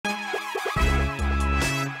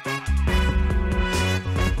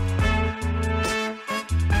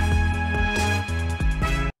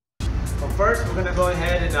gonna go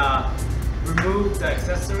ahead and remove the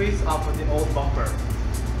accessories off of the old bumper.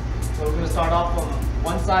 So we're gonna start off from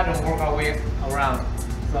one side and work our way around.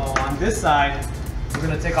 So on this side, we're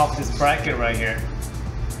gonna take off this bracket right here.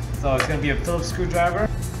 So it's gonna be a Phillips screwdriver.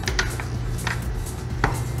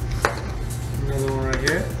 Another one right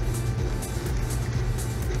here.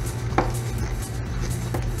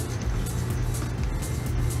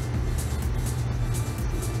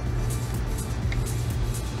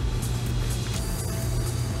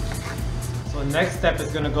 So next step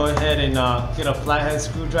is going to go ahead and get a flathead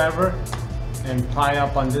screwdriver and pry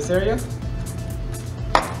up on this area.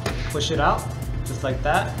 Push it out just like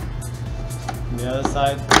that. And the other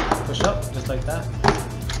side, push up just like that.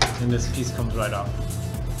 And this piece comes right off.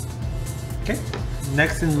 Okay.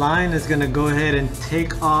 Next in line is going to go ahead and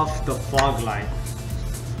take off the fog light.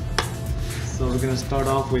 So we're going to start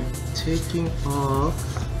off with taking off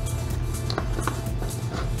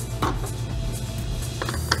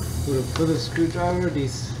with a Phillips screwdriver,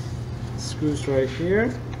 these screws right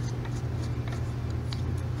here.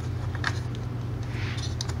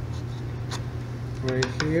 Right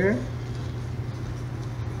here.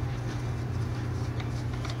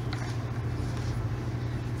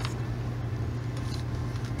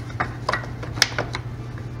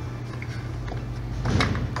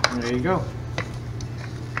 There you go.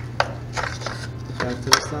 Back to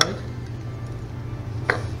the side.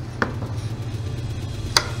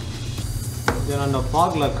 Then on the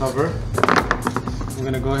fog light cover, we're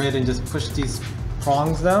going to go ahead and just push these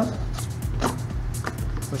prongs down.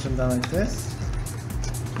 Push them down like this.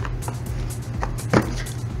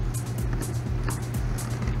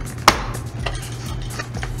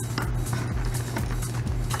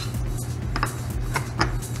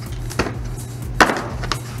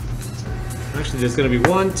 Actually, there's going to be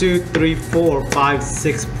 1, 2, 3, 4, 5,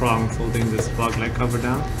 6 prongs holding this fog light cover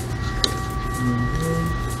down.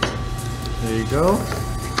 There you go.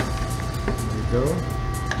 There you go.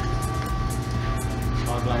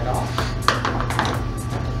 Fog light off.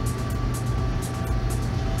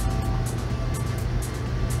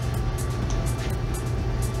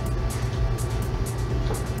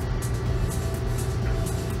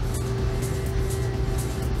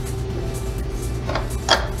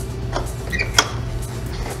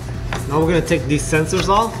 Now we're going to take these sensors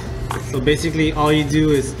off. So basically all you do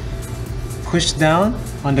is push down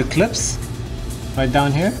on the clips right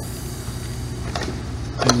down here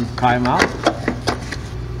and pry them out.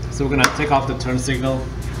 So we're going to take off the turn signal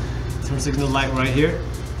light right here.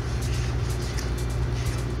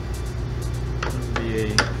 There'll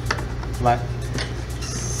be a flat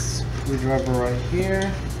screwdriver right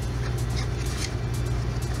here.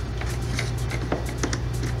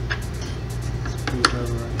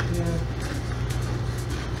 Screwdriver right here.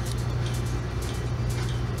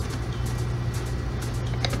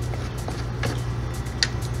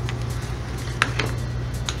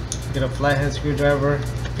 Get a flathead screwdriver.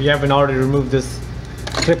 If you haven't already removed this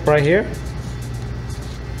clip right here,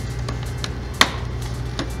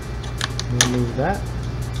 remove that.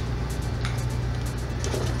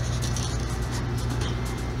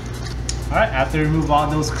 Alright, after you remove all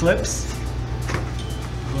those clips,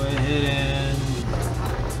 go ahead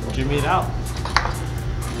and jimmy it out.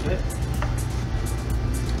 That's it.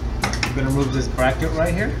 I'm going to remove this bracket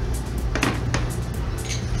right here.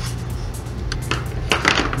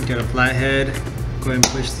 Get a flathead, go ahead and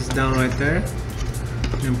push this down right there,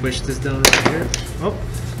 and push this down right here. Oh,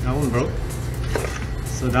 that one broke.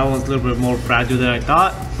 So that one's a little bit more fragile than I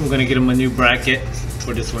thought. I'm gonna get him a new bracket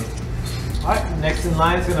for this one. Alright, next in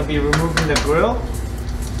line is gonna be removing the grill.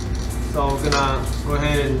 So we're gonna go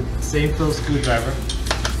ahead and same Phillips screwdriver.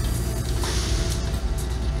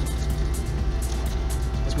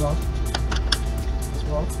 What's wrong? What's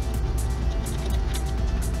wrong?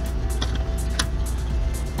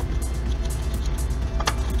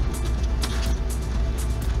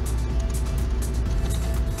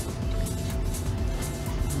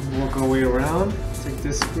 Work our way around, take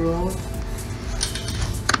this screw out.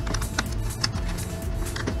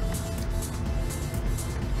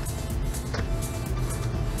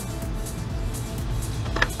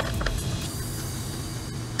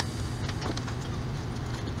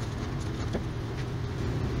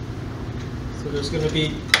 So there's going to be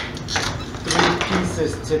 3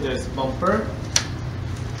 pieces to this bumper.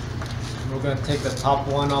 We're going to take the top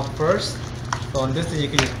one off first. So on this thing you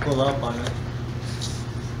can just pull up on it.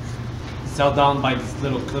 It's held down by these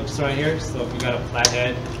little clips right here, so if you got a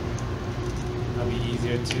flathead, that'll be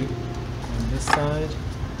easier too. On this side.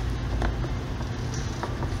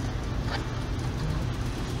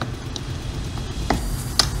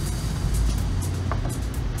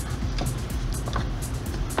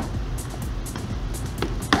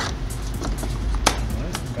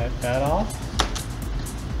 that off.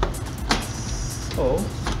 So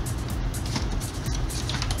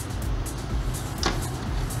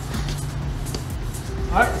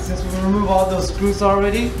alright, since we removed all those screws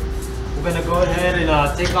already, we're gonna go ahead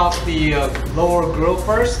and take off the lower grill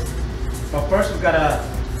first. But first we've gotta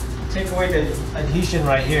take away the adhesion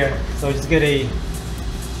right here. So just get a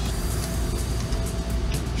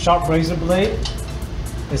sharp razor blade.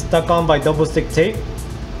 It's stuck on by double stick tape.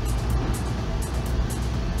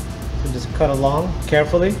 So just cut along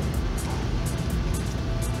carefully.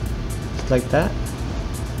 Just like that.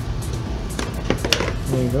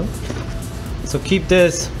 There you go. So keep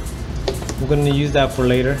this. We're going to use that for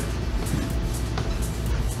later.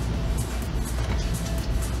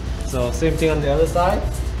 So same thing on the other side.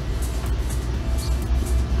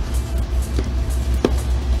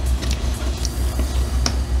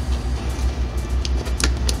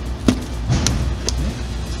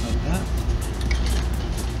 Like that.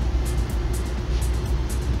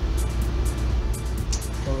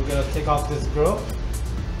 So we're going to take off this grill.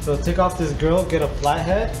 So take off this grill, get a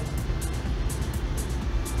flathead.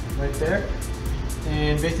 Right there,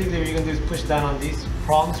 and basically what you're gonna do is push down on these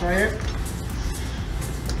prongs right here.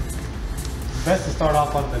 It's best to start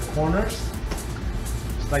off on the corners,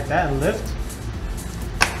 just like that, and lift.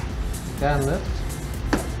 Like that and lift.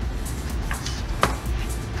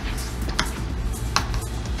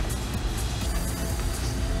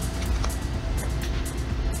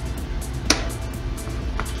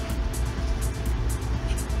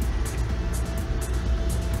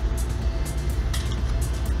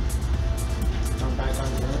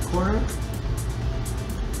 Corner.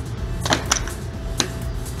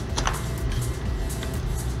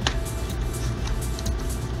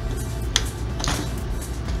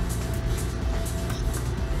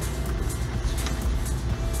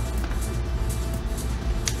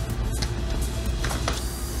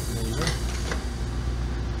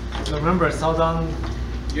 So remember, it's held on.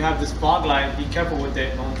 You have this fog light. Be careful with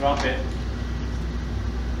it. Don't drop it.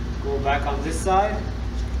 Go back on this side.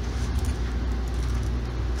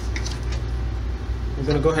 I'm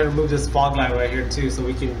gonna go ahead and remove this fog light right here too, so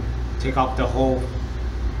we can take off the whole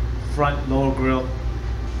front lower grill.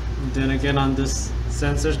 And then again on this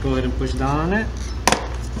sensors, go ahead and push down on it.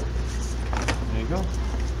 There you go.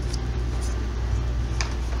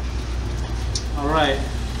 Alright,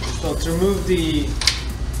 so to remove the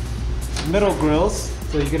middle grills,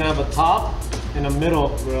 so you're gonna have a top and a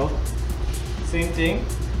middle grill. Same thing.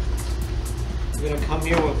 You're gonna come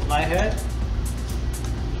here with flathead.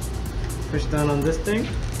 Push down on this thing.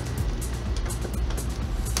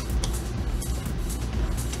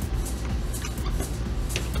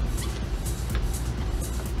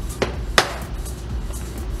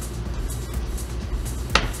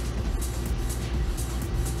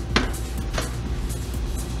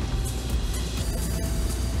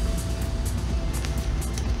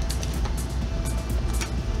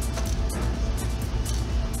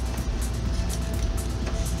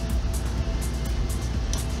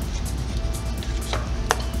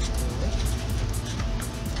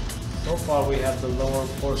 So far we have the lower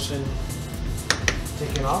portion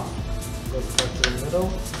taken off. Go back to the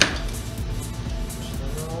middle.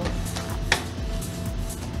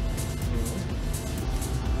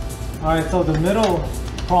 Alright, so the middle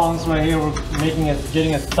prongs right here, we're getting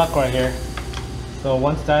it stuck right here. So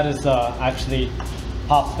once that is actually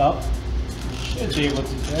popped up, you should be able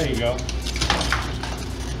to, there you go.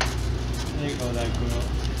 There you go, that grill.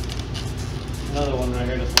 Another one right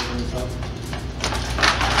here that's holding this up.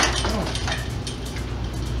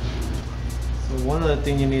 So one other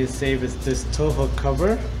thing you need to save is this tow hook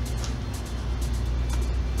cover.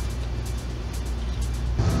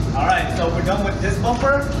 Alright, so we're done with this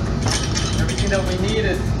bumper. Everything that we need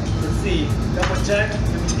is, let's see, double check,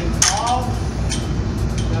 everything's off.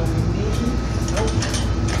 That we need, nope.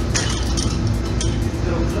 These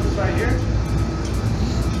little clips right here.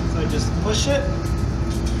 So just push it.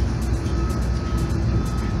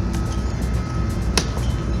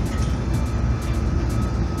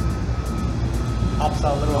 Pops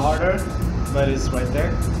out a little harder, but it's right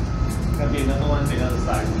there. Gotta be another one on the other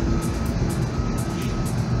side.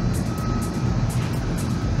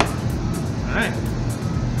 Alright. I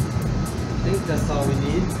think that's all we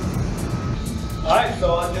need. Alright,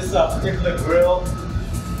 so on this particular grill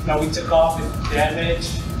that we took off is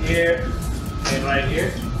damaged here and right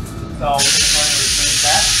here. So we're going to replace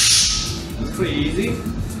that. It's pretty easy.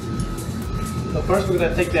 So first we're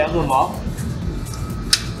going to take the emblem off.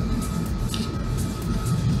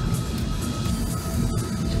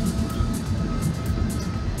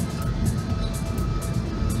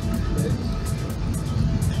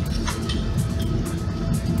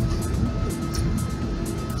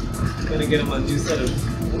 Gonna get him a new set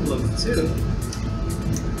of emblems too.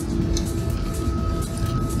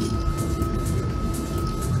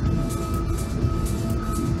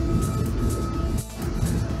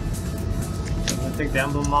 I'm gonna take the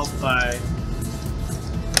emblem off by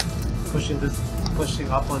pushing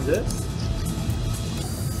up on this.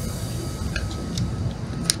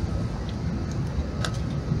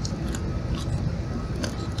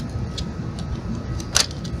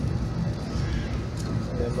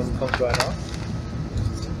 The emblem comes right off.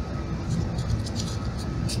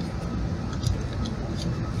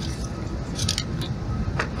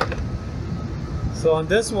 So on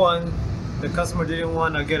this one, the customer didn't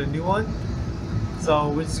want to get a new one, so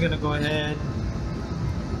we're just gonna go ahead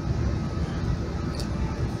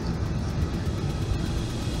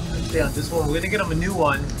on this one. We're gonna get him a new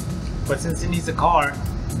one, but since he needs a car,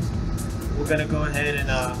 we're gonna go ahead and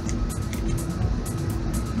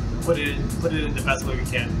put it in the best way we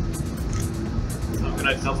can. So I'm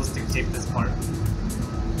gonna double stick tape this part.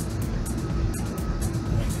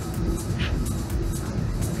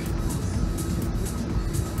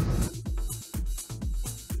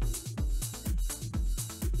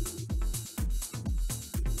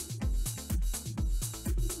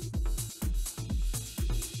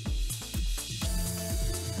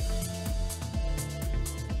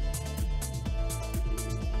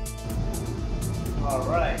 All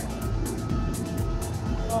right.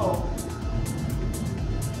 So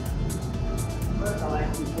first, I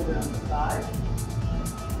like to put it on the side.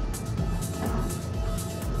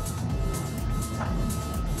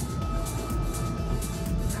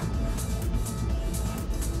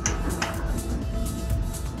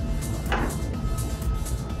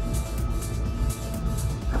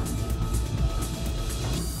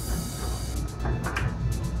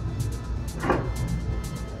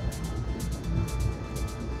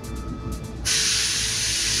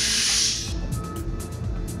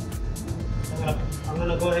 I'm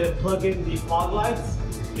gonna go ahead and plug in the fog lights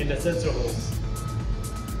in the sensor holes.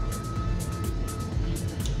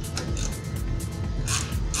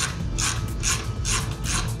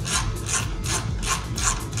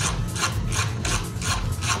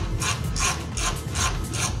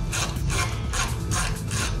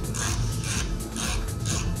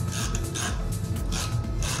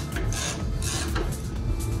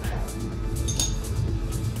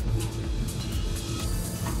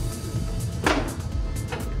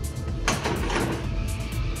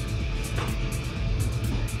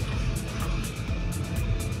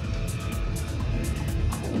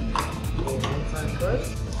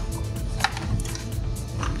 First.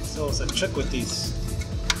 So it's a trick with these.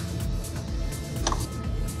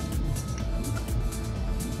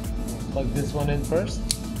 Plug this one in first.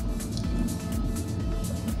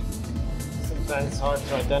 Sometimes it's hard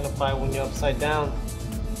to identify when you're upside down.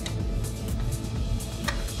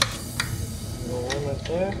 Go one right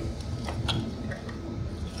there.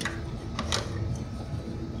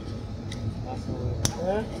 Last one right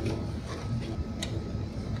there.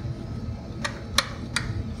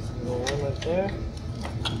 One right there.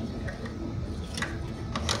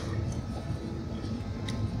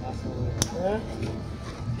 Last one right there.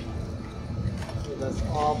 So that's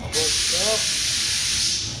all pushed up.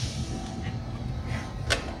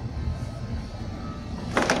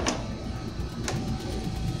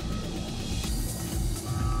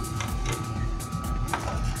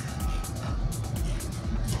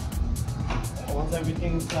 Once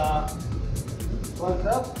everything's plugged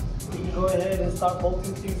up, we can go ahead and start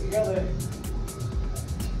bolting things together.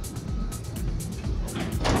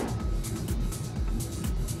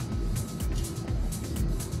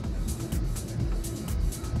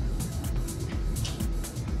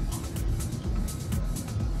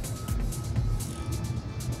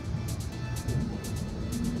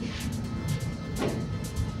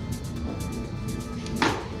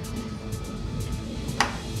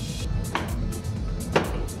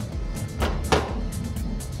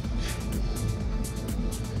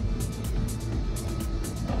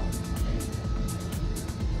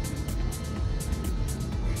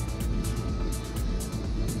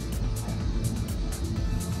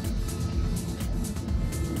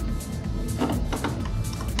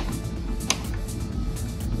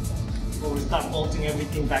 Start bolting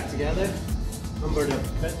everything back together. Remember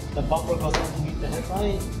the bumper goes underneath the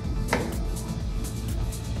headlight.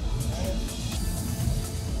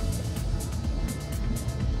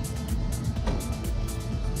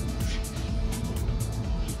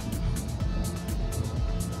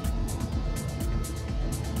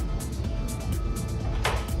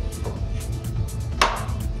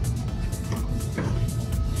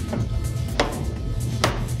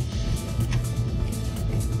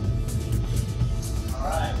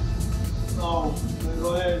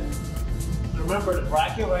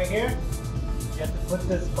 bracket right here, you have to put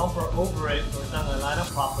this bumper over it or it's not going to line up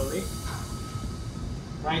properly.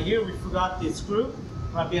 Right here, we forgot the screw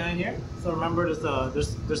right behind here. So remember,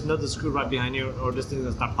 there's another screw right behind here, or this thing's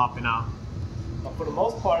gonna start popping out. But for the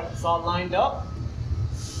most part, it's all lined up.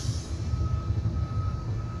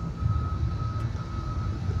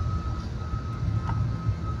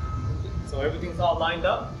 So everything's all lined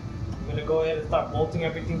up. I'm gonna go ahead and start bolting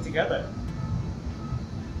everything together.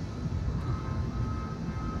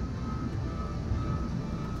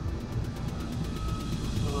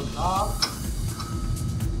 On top.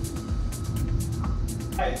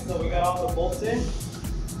 Alright, so we got all the bolts in.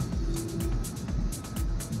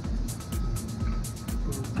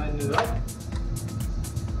 We'll tighten it up.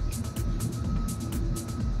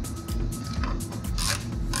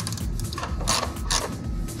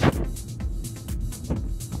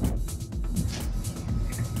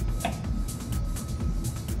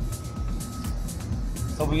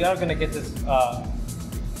 So we are gonna get this.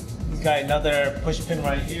 He's got another push pin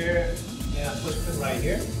right here, and a push pin right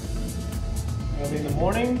here. And in the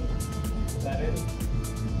morning, put that in.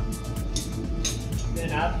 Then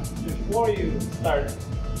before you start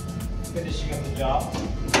finishing up the job,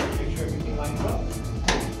 make sure everything lines up.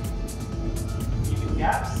 Even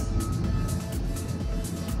gaps.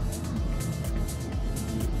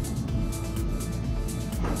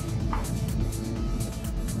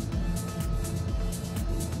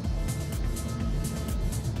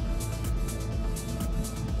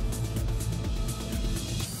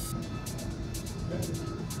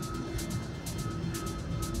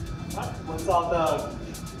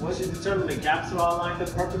 Once you determine the gaps are all lined up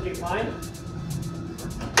perfectly fine,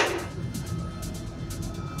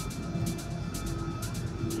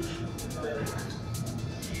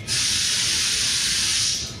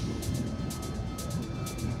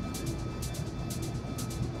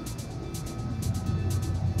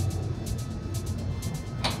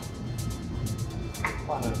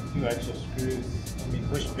 find a few extra screws,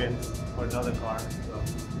 push pins for another car. So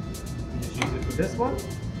you just use it for this one.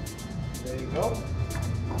 There you go.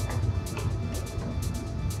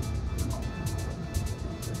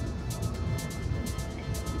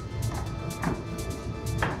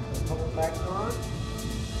 Couple back on.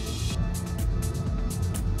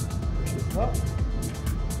 Push this up.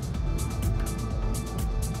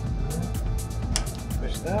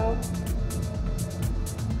 Push down.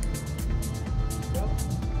 Up.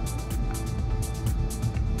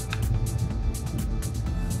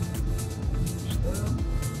 Push down.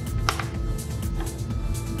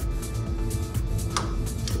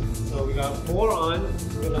 So we got 4 on.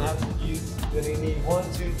 We're gonna need 1,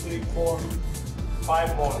 2, 3, 4,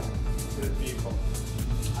 5 more to the vehicle.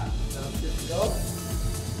 Alright, now it's good to go.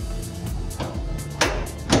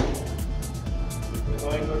 We're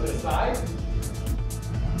going to go to the side.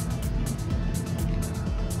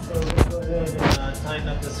 So we're going to go ahead and tighten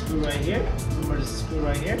up the screw right here. Remember the screw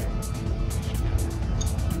right here?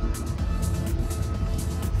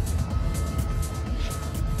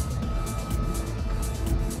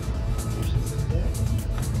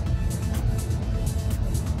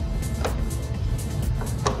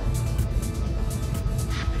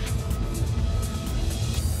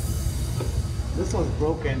 This one's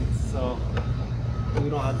broken, so we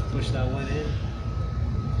don't have to push that one in.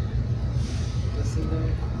 This in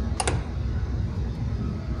there.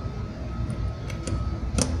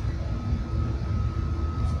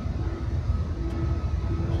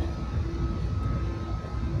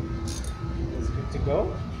 It's good to go.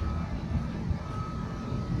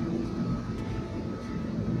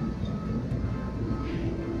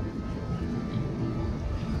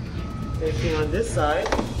 Same thing on this side.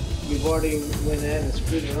 We've already went ahead and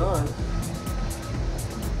screwed it on.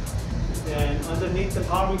 And underneath the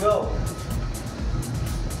car we go.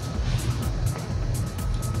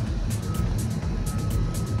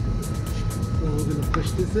 So we're going to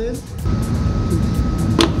push this in.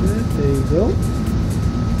 There you go.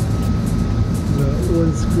 Got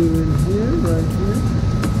one screw in here, right here.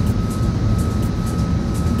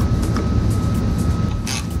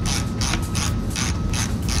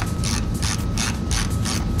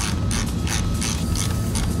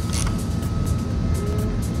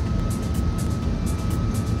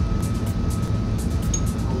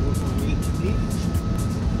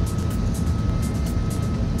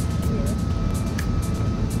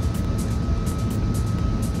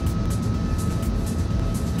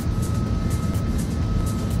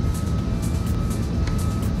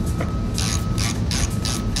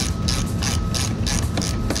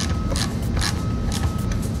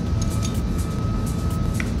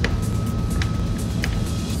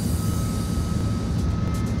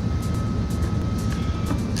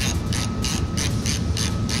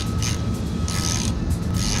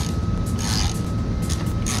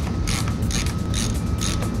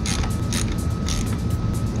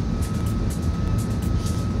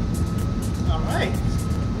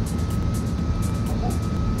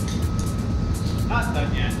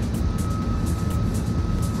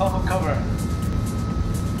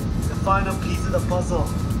 piece of the puzzle.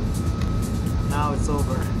 Now it's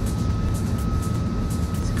over.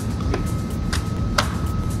 It's complete.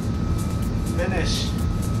 Finish.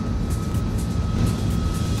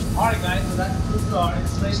 Alright guys, so that concludes our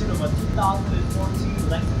installation of a 2014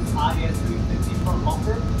 Lexus IS250 front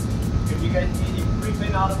bumper. If you guys need any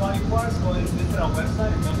pre-paint auto body parts, go ahead and visit our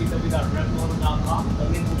website at www.revemoto.com. The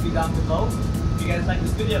link will be down below. If you guys like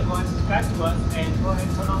this video, go ahead and subscribe to us and go ahead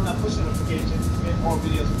and turn on that push notification to get more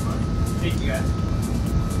videos from us. Thank you guys.